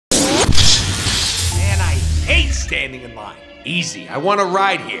standing in line. Easy, I want to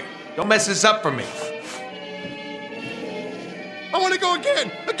ride here. Don't mess this up for me. I want to go again!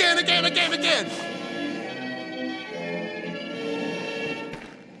 Again!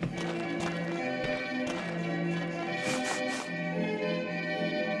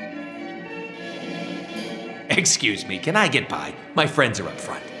 Excuse me, can I get by? My friends are up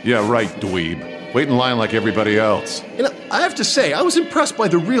front. Yeah, right, dweeb. Wait in line like everybody else. You know, I have to say, I was impressed by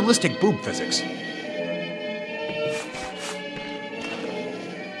the realistic boob physics.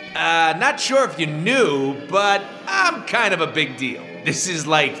 Not sure if you knew, but I'm kind of a big deal. This is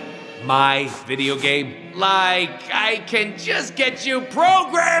like my video game. Like, I can just get you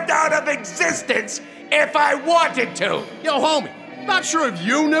programmed out of existence if I wanted to. Yo, homie, not sure if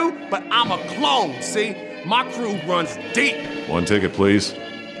you knew, but I'm a clone, see? My crew runs deep. One ticket, please.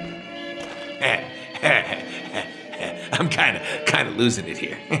 I'm kind of losing it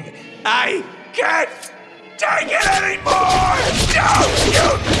here. I can't take it anymore! Don't you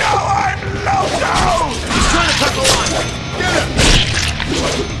know I'm loco? He's trying to cut the line. Get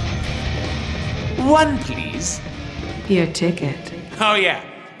him! One, please. Your ticket. Oh yeah,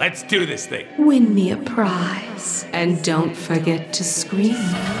 let's do this thing. Win me a prize. And don't forget to scream.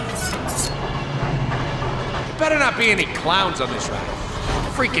 There better not be any clowns on this ride. I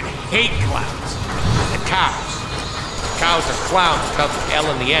freaking hate clowns. And cows. Cows are clowns spelled with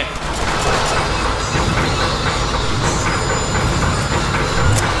L in the end.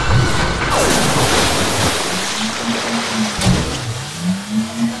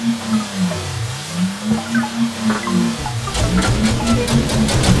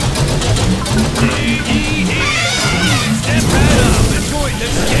 Step right up and join the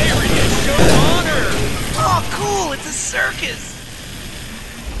scariest show on earth! Oh, cool! It's a circus!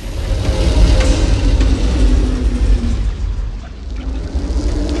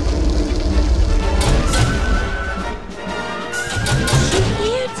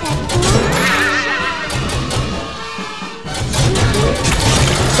 Here, Deadpool.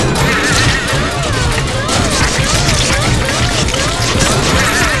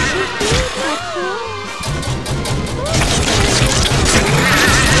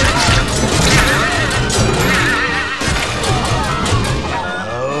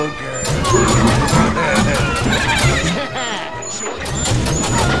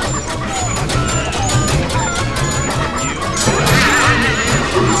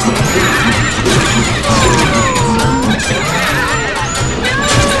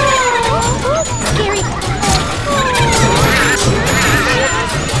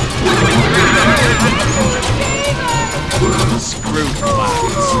 Screw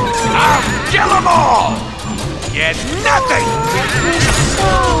clowns. I'll kill them all! Get nothing!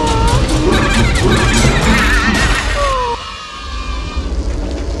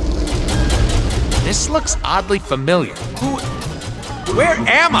 This looks oddly familiar. Where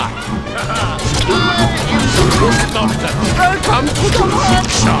am I? Welcome to the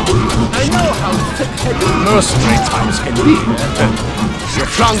workshop. I know how thick-headed mercenary types can be. You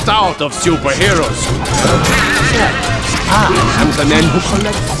flunked out of superhero school. I am the man who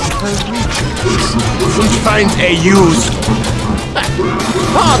collects creatures and finds a use.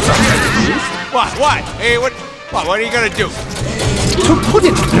 Parts of it. What? Hey, what are you gonna do? To put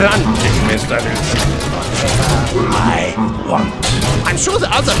it bluntly, Mr. Wilson, I want. I'm sure the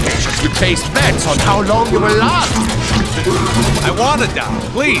other patients will place bets on how long you will last. I wanna die.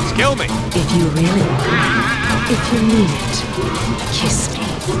 Please, kill me. If you really want me, if you mean it, kiss me.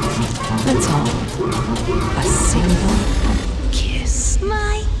 That's all. A single kiss.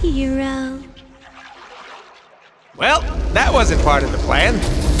 My hero. Well, that wasn't part of the plan.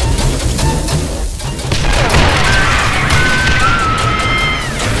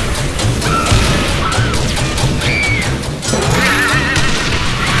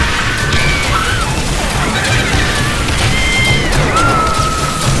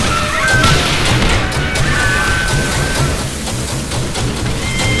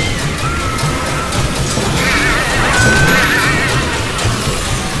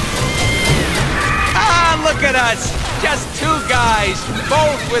 Look at us! Just two guys,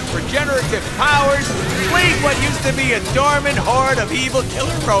 both with regenerative powers, fleeing what used to be a dormant horde of evil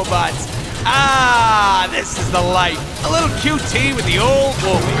killer robots. Ah, this is the life. A little QT with the old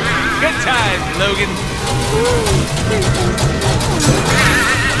wolfie. Good times, Logan.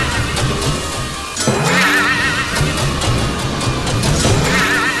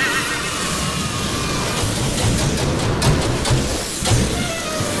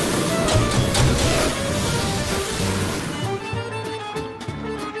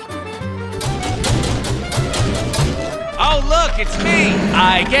 Oh, look, it's me!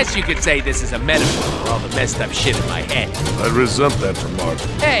 I guess you could say this is a metaphor for all the messed up shit in my head. I resent that remark.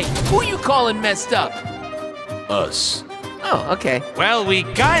 Hey, who you calling messed up? Us. Oh, okay. Well, we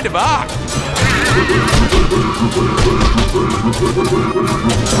kind of are.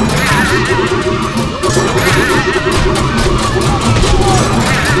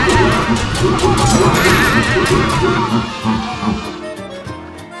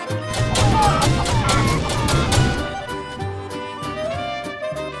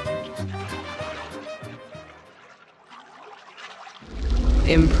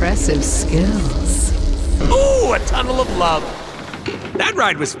 Impressive skills. Ooh, a tunnel of love. That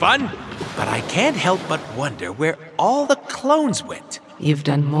ride was fun, but I can't help but wonder where all the clones went. You've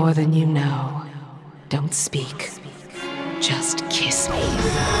done more than you know. Don't speak. Just kiss me.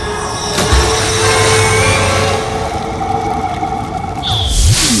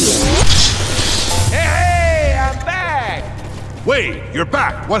 Hey, I'm back! Wait, you're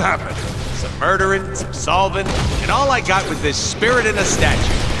back. What happened? Some murdering, some solving, and all I got was this spirit in a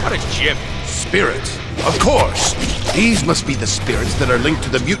statue. What a gem. Spirits. Of course. These must be the spirits that are linked to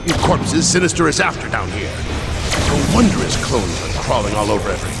the mutant corpses Sinister is after down here. No wonder his clones are crawling all over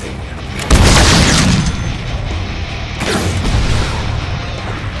everything.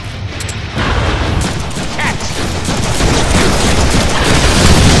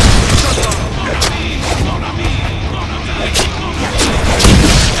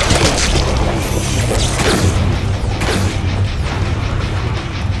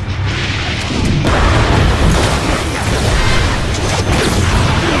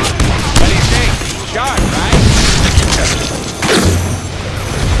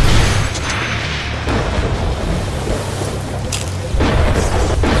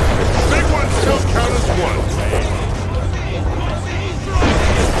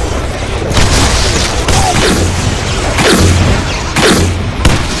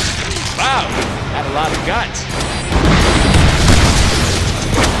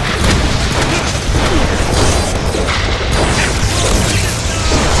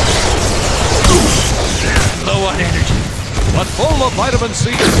 Full of vitamin C.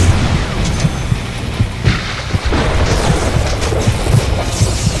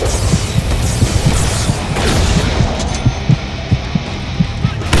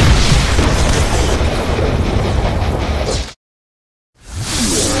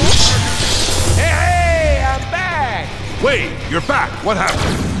 Hey, I'm back! Wait, you're back. What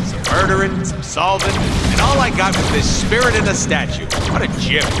happened? Some murdering, some solving, and all I got was this spirit in a statue. What a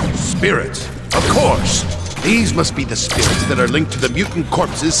gem. Spirits. Of course. These must be the spirits that are linked to the mutant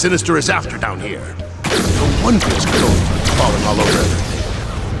corpses Sinister is after down here. No wonder his clones are crawling all over everything.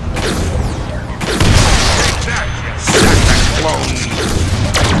 Take that, you sack of clones!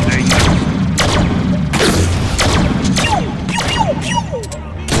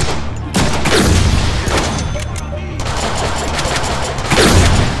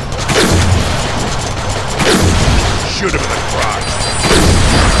 Shoot him in the crotch.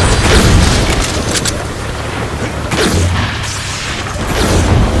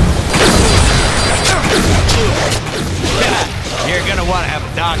 You're gonna want to have a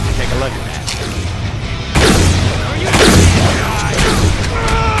doctor take a look at that.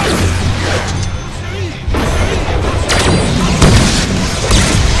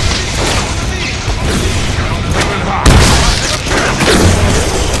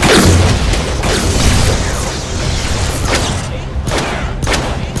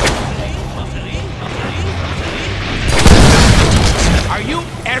 Are you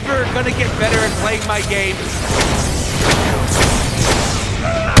ever gonna get better at playing my game?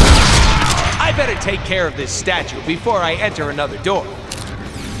 I better take care of this statue before I enter another door.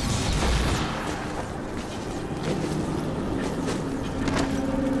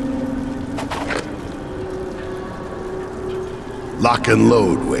 Lock and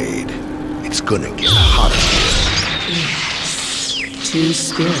load, Wade. It's gonna get hotter. Yes. 2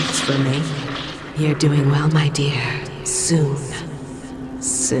 spirits remain. You're doing well, my dear. Soon.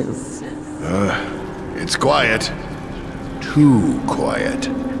 Soon. It's quiet. Too quiet.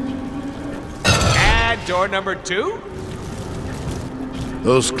 And door number 2?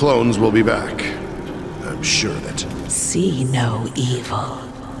 Those clones will be back. I'm sure of it. See no evil.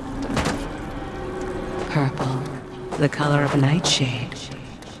 Purple, the color of a nightshade.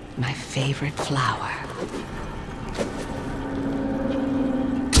 My favorite flower.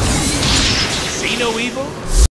 See no evil?